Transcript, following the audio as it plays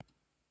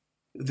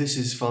This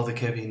is Father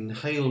Kevin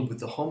Hale with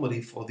the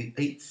homily for the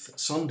 8th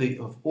Sunday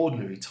of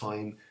Ordinary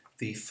Time,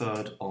 the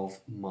 3rd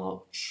of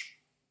March.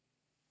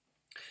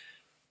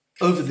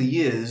 Over the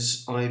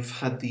years, I've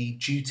had the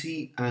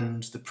duty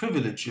and the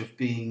privilege of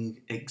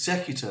being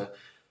executor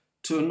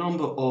to a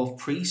number of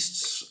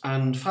priests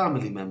and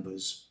family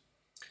members.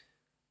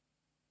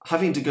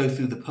 Having to go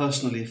through the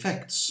personal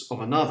effects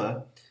of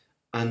another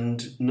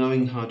and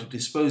knowing how to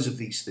dispose of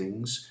these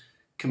things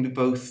can be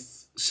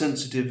both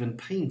sensitive and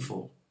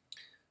painful,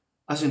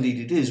 as indeed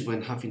it is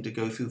when having to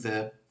go through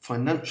their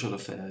financial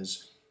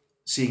affairs,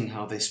 seeing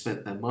how they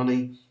spent their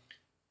money,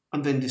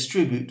 and then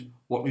distribute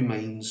what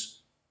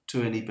remains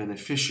to any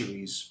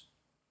beneficiaries.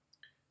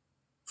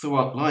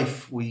 Throughout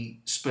life, we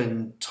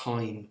spend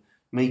time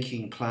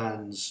making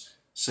plans,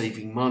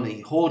 saving money,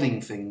 hoarding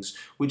things,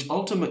 which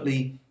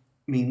ultimately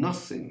mean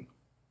nothing.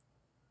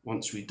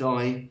 Once we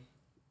die,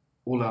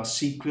 all our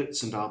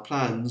secrets and our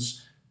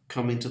plans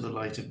come into the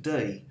light of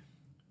day,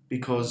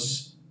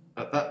 because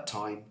at that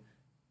time,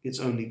 it's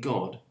only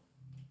God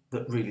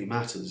that really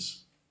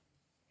matters.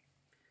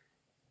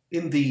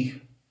 In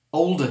the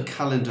older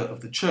calendar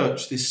of the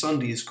Church, this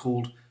Sunday is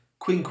called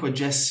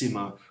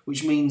Quinquagesima,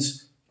 which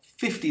means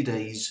 50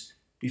 days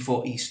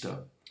before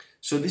Easter.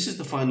 So this is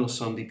the final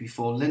Sunday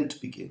before Lent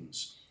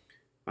begins.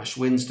 Ash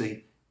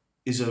Wednesday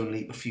is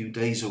only a few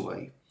days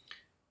away.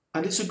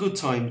 And it's a good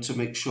time to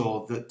make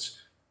sure that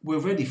we're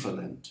ready for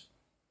Lent.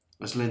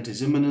 As Lent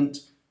is imminent,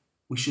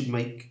 we should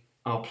make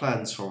our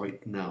plans for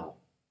it now.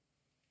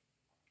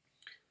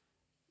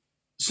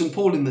 St.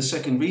 Paul, in the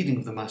second reading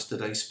of the Mass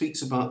today,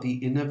 speaks about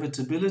the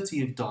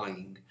inevitability of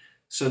dying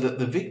so that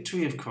the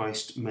victory of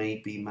Christ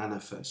may be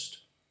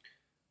manifest.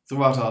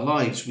 Throughout our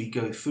lives, we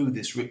go through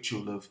this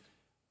ritual of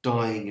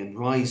dying and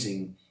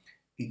rising.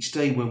 Each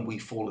day when we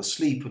fall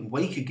asleep and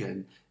wake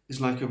again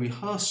is like a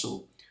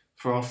rehearsal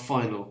for our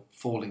final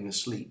falling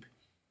asleep.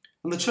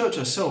 And the Church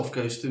herself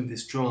goes through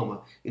this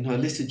drama in her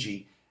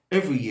liturgy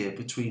every year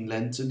between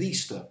Lent and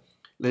Easter.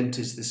 Lent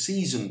is the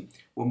season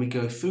when we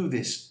go through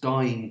this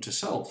dying to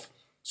self,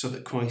 so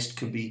that Christ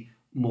can be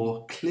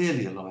more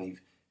clearly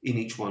alive in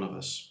each one of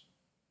us.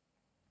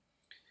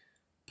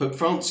 Pope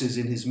Francis,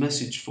 in his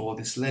message for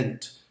this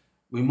Lent,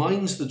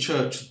 reminds the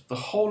Church that the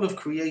whole of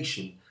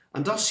creation,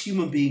 and us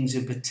human beings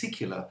in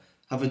particular,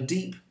 have a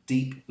deep,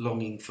 deep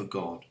longing for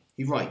God.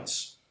 He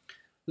writes,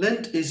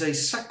 "Lent is a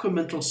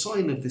sacramental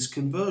sign of this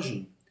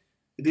conversion.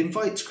 It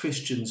invites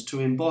Christians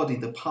to embody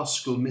the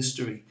Paschal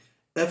mystery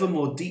ever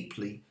more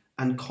deeply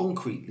and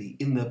concretely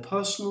in their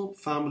personal,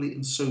 family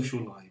and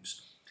social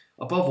lives.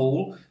 Above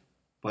all,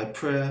 by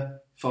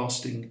prayer,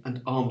 fasting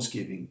and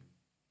almsgiving.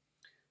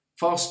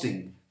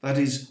 Fasting, that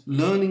is,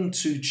 learning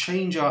to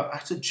change our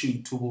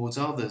attitude towards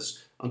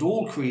others and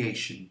all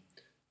creation,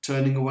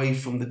 turning away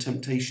from the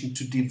temptation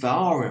to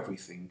devour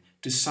everything,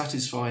 to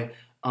satisfy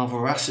our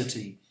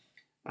voracity,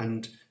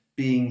 and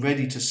being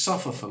ready to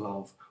suffer for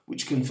love,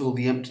 which can fill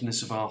the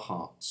emptiness of our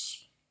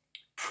hearts.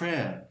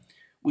 Prayer,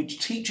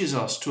 which teaches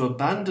us to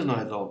abandon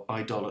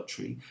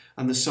idolatry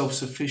and the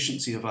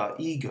self-sufficiency of our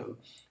ego,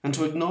 and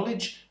to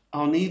acknowledge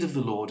our need of the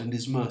Lord and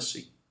his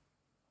mercy.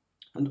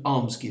 And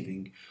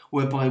almsgiving,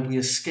 whereby we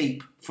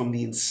escape from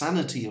the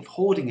insanity of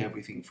hoarding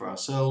everything for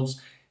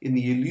ourselves in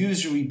the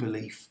illusory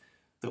belief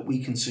that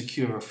we can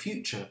secure a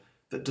future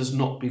that does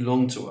not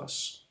belong to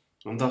us,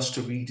 and thus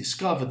to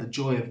rediscover the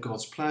joy of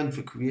God's plan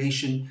for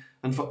creation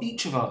and for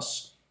each of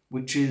us,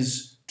 which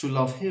is to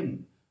love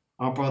him,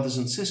 our brothers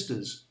and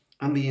sisters,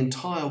 and the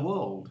entire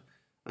world,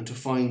 and to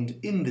find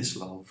in this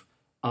love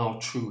our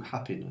true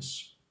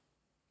happiness."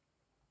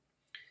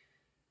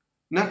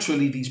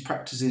 Naturally, these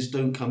practices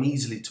don't come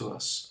easily to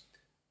us,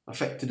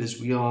 affected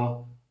as we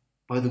are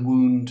by the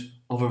wound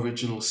of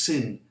original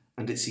sin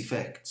and its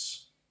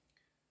effects.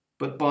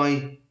 But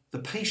by the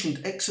patient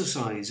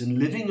exercise and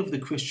living of the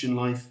Christian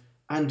life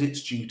and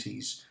its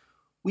duties,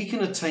 we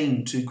can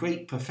attain to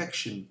great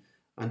perfection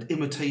and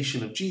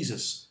imitation of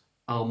Jesus,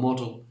 our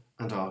model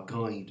and our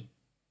guide.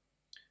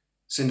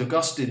 St.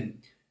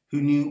 Augustine,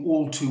 who knew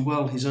all too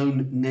well his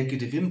own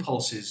negative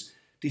impulses,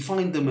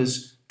 defined them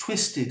as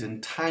twisted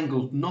and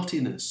tangled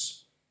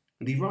knottiness.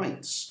 And he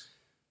writes,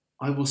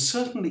 "I will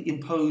certainly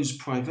impose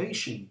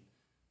privation,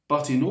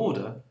 but in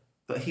order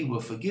that he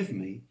will forgive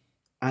me,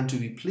 and to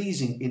be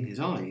pleasing in his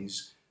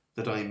eyes,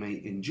 that I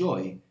may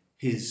enjoy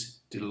his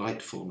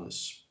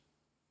delightfulness."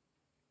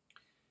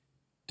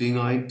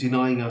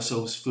 Denying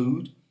ourselves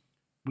food,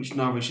 which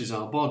nourishes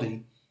our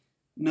body,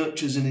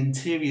 nurtures an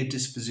interior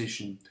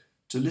disposition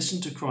to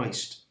listen to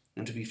Christ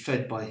and to be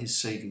fed by his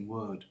saving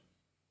word.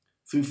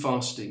 Through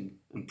fasting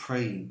and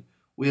praying,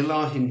 we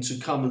allow him to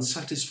come and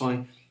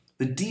satisfy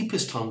the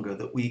deepest hunger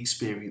that we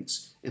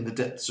experience in the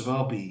depths of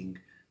our being,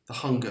 the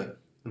hunger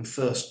and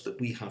thirst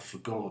that we have for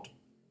God.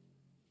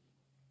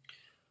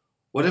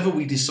 Whatever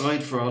we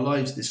decide for our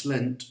lives this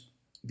Lent,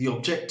 the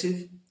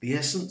objective, the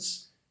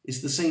essence,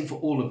 is the same for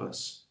all of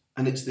us,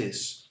 and it's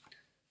this: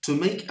 to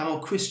make our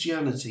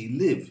Christianity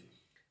live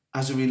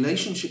as a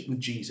relationship with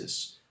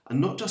Jesus and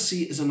not just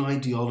see it as an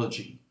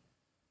ideology.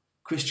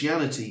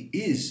 Christianity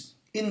is,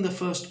 in the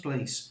first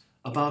place,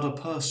 about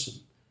a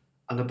person,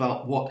 and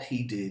about what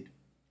he did.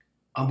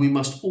 And we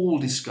must all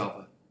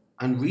discover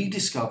and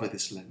rediscover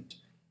this Lent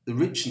the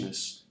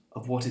richness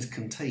of what is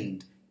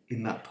contained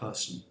in that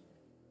person.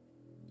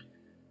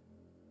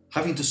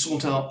 Having to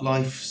sort out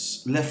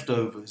life's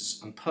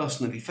leftovers and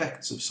personal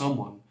effects of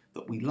someone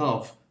that we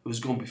love who has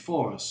gone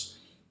before us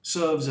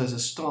serves as a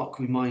stark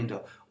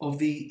reminder of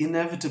the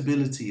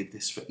inevitability of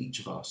this for each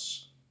of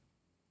us.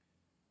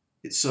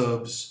 It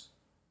serves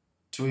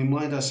to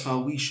remind us how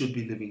we should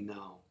be living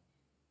now.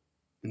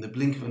 In the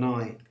blink of an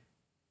eye,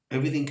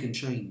 everything can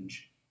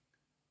change.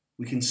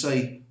 We can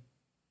say,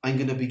 I'm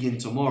going to begin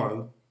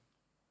tomorrow,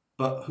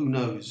 but who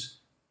knows,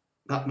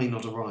 that may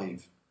not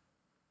arrive.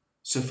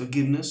 So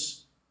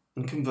forgiveness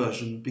and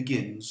conversion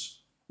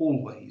begins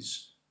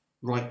always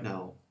right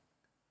now,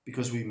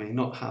 because we may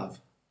not have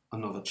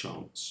another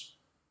chance.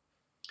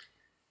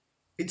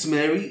 It's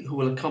Mary who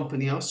will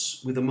accompany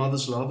us with a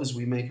mother's love as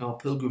we make our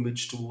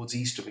pilgrimage towards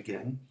Easter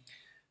again.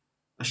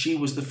 As she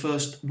was the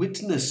first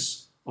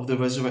witness of the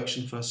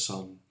resurrection of her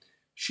Son,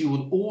 she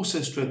will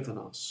also strengthen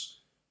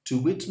us to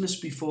witness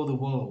before the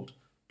world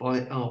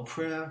by our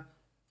prayer,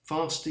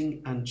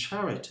 fasting and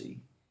charity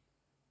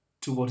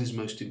to what is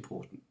most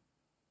important.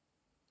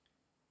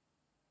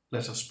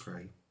 Let us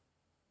pray.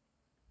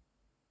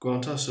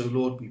 Grant us, O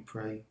Lord, we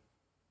pray,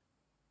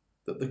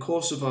 that the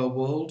course of our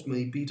world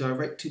may be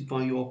directed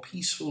by your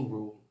peaceful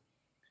rule,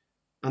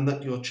 and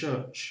that your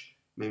Church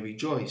may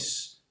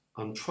rejoice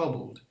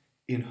untroubled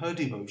in her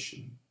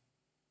devotion.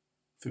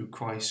 Through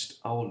Christ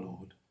our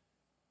Lord.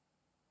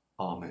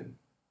 Amen.